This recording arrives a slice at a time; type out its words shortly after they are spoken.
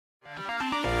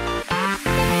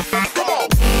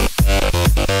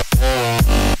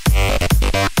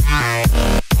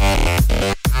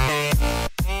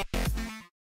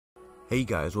Hey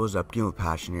guys, what's up? Game with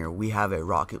Passion here. We have a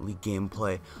Rocket League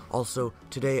gameplay. Also,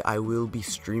 today I will be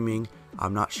streaming.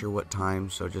 I'm not sure what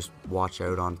time, so just watch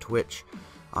out on Twitch.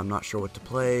 I'm not sure what to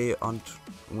play on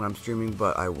when I'm streaming,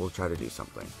 but I will try to do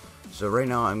something. So right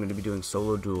now I'm going to be doing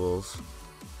solo duels.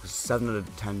 7 out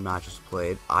of 10 matches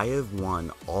played. I have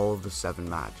won all of the 7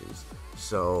 matches.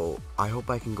 So I hope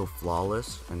I can go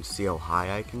flawless and see how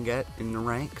high I can get in the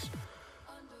ranks.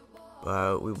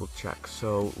 We will check.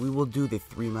 So we will do the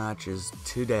 3 matches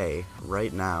today,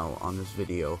 right now, on this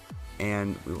video,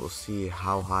 and we will see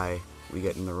how high we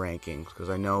get in the rankings, because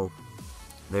I know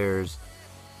there's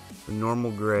the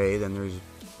normal gray, then there's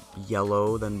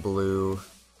yellow, then blue,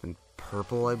 then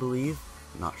purple, I believe.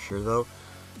 I'm not sure though.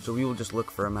 So we will just look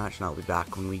for a match, and I'll be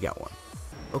back when we get one.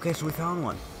 Okay, so we found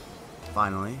one,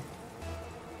 finally.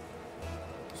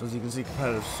 So as you can see,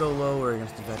 competitive solo, we're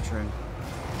against the veteran.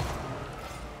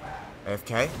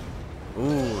 AFK?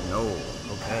 Ooh, no.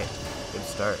 Okay. Good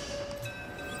start.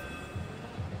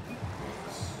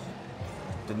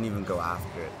 Didn't even go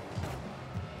after it.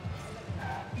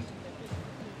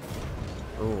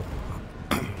 Ooh.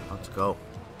 Let's go.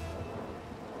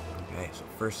 Okay, so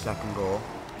first, second goal.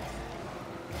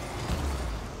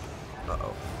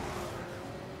 Uh-oh.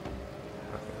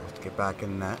 Okay, let's get back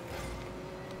in net.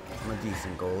 I'm a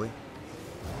decent goalie.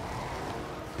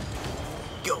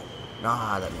 Go!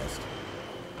 Ah, that missed.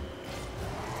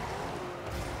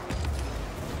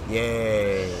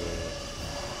 Yay!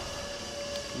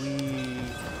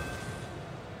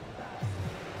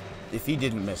 If he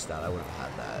didn't miss that, I would have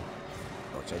had that.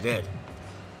 Which I did.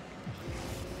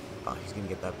 Oh, he's gonna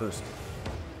get that boost.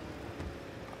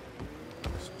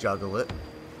 Let's juggle it.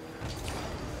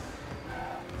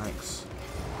 Thanks.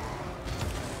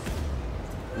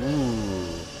 Ooh.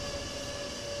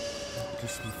 Do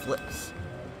some flips.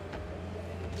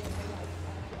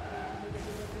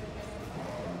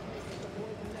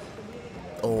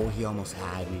 Oh, he almost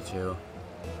had me too.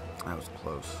 That was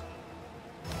close.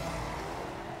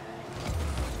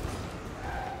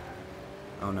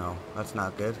 Oh no, that's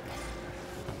not good.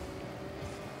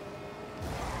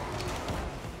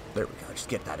 There we go, just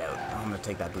get that out. I'm gonna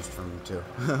take that boost from him too.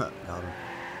 Got him.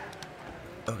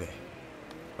 Okay.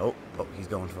 Oh, he's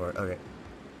going for it. Okay.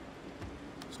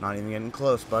 It's not even getting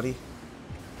close, buddy.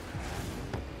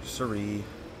 Sorry.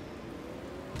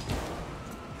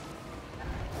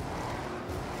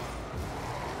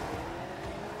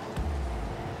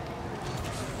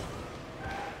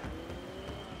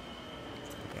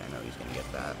 He's gonna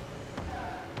get that.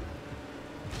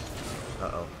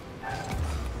 Uh-oh.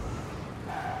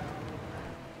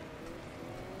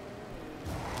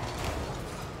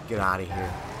 Get out of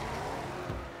here.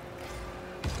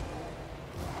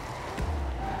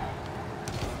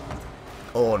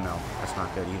 Oh no, that's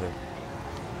not good either.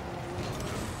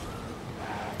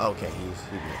 Okay, he missed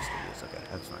it. It's okay,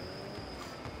 that's fine.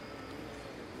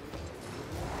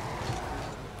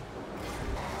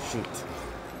 Shoot.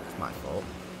 It's my fault.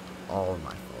 All my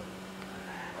fault.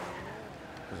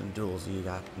 Because in duels, you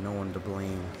got no one to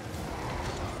blame.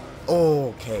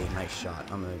 Okay, nice shot.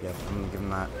 I'm gonna give him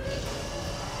that.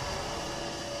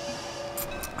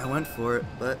 I went for it,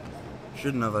 but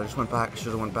shouldn't have. I just went back.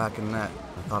 Should have went back in net.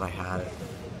 I thought I had it.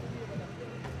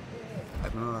 I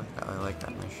don't know. I like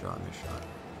that. Nice shot. Nice shot.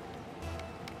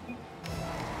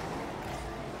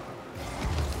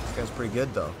 This guy's pretty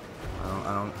good though. I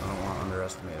don't want to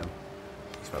underestimate him.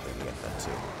 He's probably gonna get that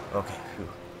too. Okay. Whew.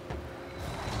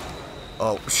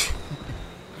 Oh,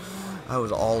 that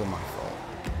was all my fault.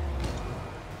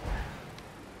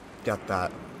 Got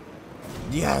that.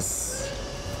 Yes.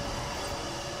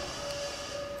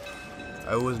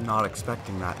 I was not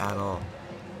expecting that at all.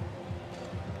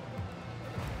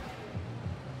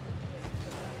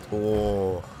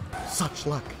 Oh, such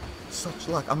luck. Such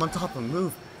luck. I'm on top of him.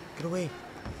 Move. Get away.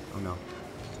 Oh no.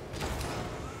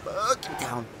 Get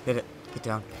down. Hit it. Get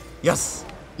down. Yes!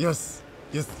 Yes!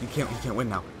 Yes! You can't win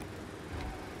now.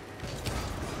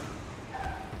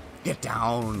 Get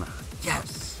down!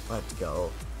 Yes! Let's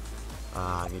go.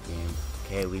 Ah, good game.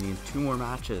 Okay, we need 2 more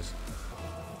matches.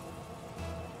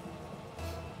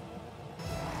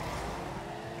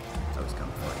 I was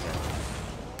coming for it, yeah.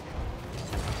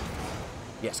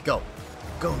 Yes, go!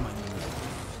 Go, my man!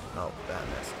 Oh, that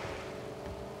missed.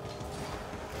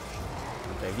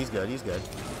 Okay, he's good, he's good.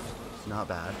 It's not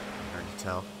bad. Hard to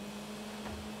tell.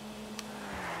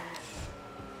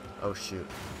 Oh shoot.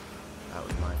 That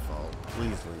was my fault.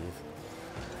 Please leave.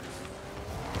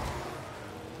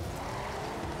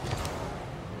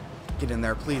 Get in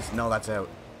there, please. No, that's out.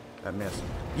 That missed.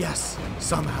 Yes!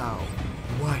 Somehow!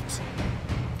 What?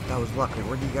 That was lucky.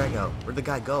 Where'd the guy go? Where'd the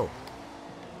guy go?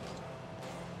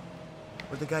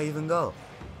 Where'd the guy even go?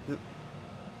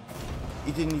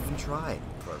 He didn't even try.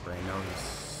 Poor Braino,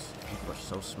 people are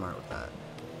so smart with that.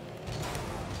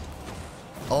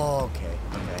 Oh, okay.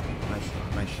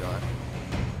 Nice shot.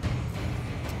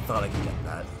 Thought I could get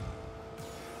that.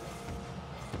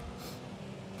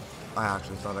 I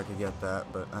actually thought I could get that,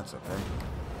 but that's okay.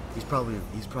 He's probably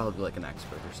like an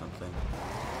expert or something.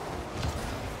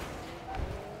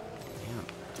 Damn.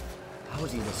 How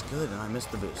is he this good and I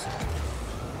missed the boost?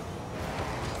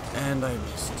 And I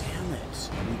missed. Damn it.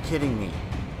 Are you kidding me?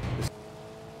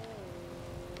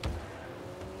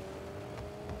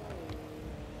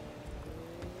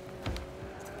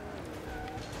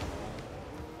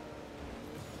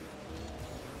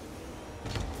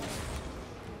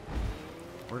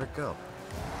 Where'd it go?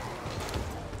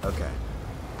 Okay.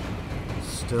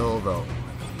 Still though,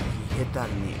 he hit that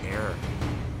in the air.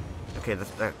 Okay,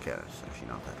 that's actually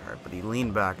not that hard, but he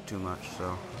leaned back too much,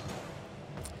 so.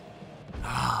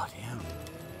 Oh, damn.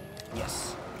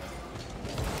 Yes.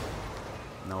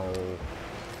 No.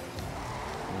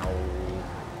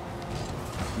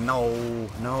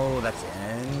 No, that's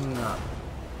in.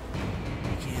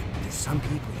 You can't, there's some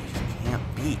people you just can't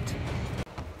beat.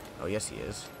 Oh, yes he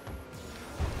is.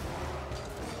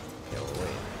 Okay, well,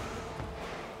 wait.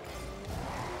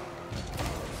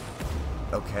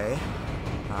 Okay.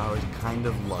 That was kind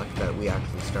of luck that we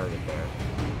actually started there.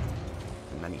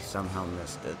 And then he somehow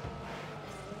missed it.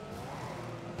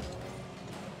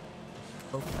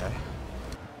 Okay.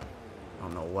 I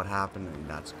don't know what happened and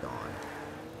that's gone.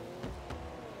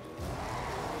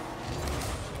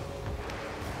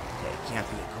 Okay, can't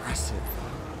be aggressive.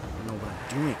 I don't know what I'm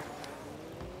doing.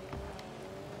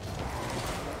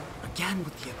 Again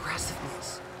with the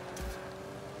aggressiveness.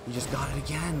 You just got it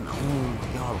again. Oh my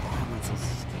god, why am I so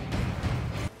stupid?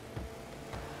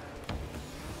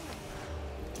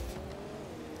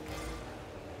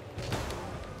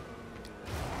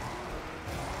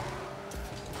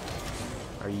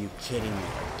 Are you kidding me?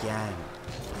 Again.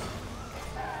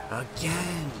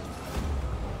 Again!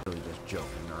 Really just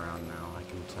joking around now, I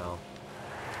can tell.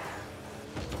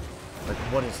 Like,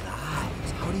 what is that?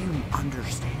 How do you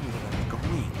understand where I'm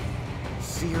going?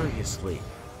 Seriously.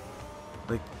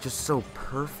 Like, just so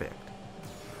perfect.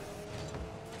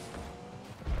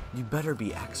 You better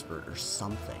be expert or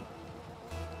something.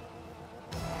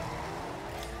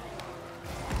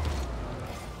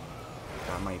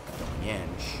 That might be going in,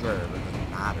 sure, but it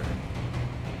doesn't matter.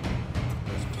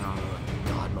 Just turn on the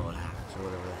God mode hacks or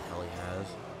whatever the hell he has.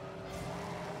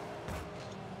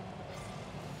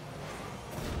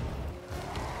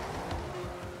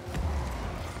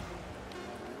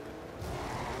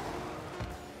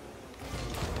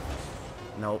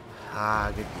 Nope.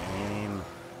 Ah, good game.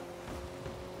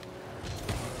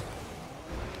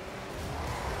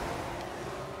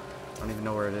 I don't even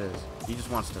know where it is. He just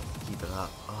wants to keep it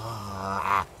up.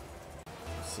 Ah.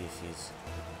 Let's see if he's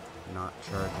not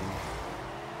charging.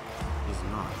 He's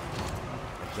not.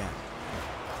 Again.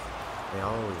 They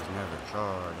always never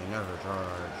charge. They never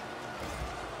charge.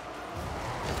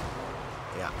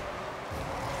 Yeah.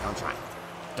 Don't try.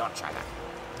 Don't try that.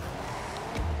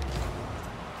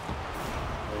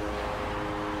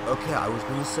 Okay, I was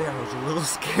gonna say I was a little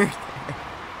scared there.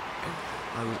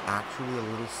 I was actually a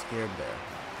little scared there.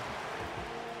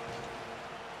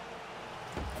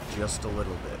 Just a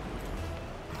little bit.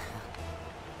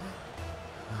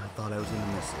 I thought I was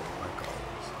gonna miss it, like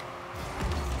always.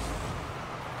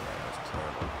 Yeah, that was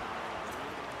terrible.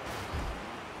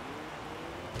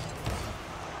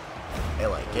 I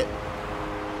like it.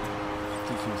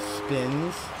 Do some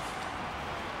spins.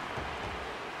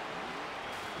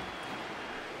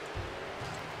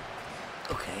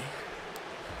 Okay.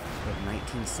 We have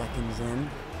 19 seconds in.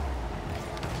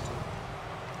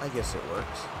 I guess it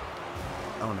works.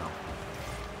 Oh no.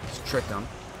 Just trick them.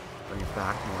 Bring it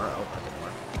back more. Oh, that didn't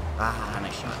work. Ah,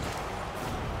 nice shot.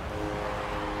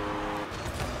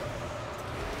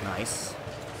 Nice.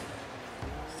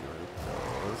 Let's see where it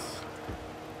goes.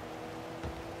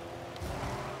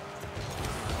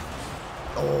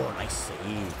 Oh, nice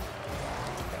save.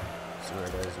 See where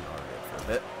it is and I'll wait for a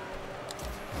bit.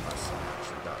 Unless I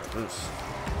actually got a boost.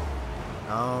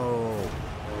 No.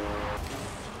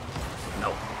 No.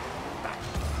 Back.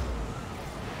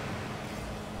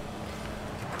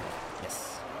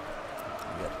 Yes.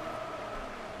 Good.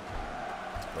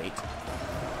 Wait.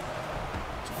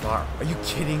 Too far. Are you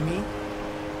kidding me?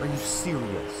 Are you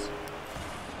serious?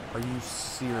 Are you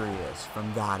serious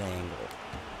from that angle?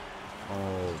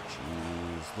 Oh,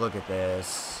 jeez. Look at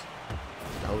this.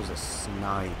 That was a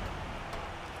snipe.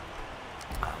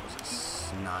 That was a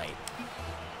snipe.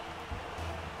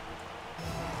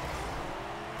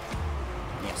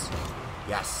 Yes.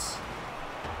 Yes.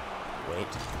 Wait.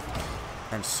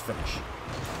 And just finish.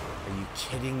 Are you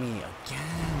kidding me?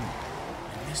 Again.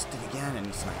 I missed it again and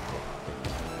he sniped it.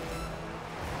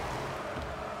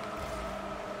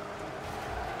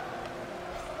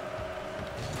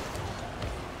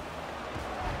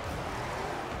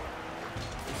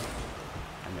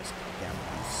 I missed it again.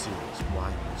 Are you serious? Why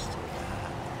am I so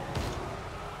bad?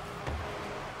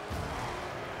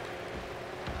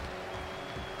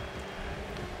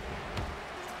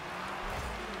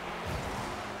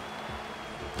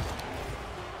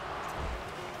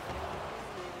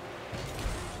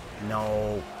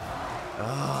 No.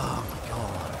 Oh my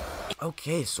god.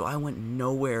 Okay, so I went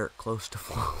nowhere close to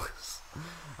flawless.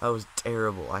 That was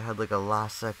terrible. I had like a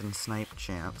last second snipe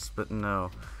chance, but no,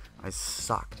 I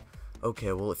sucked.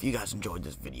 Okay, well if you guys enjoyed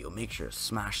this video, make sure to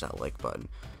smash that like button.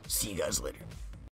 See you guys later.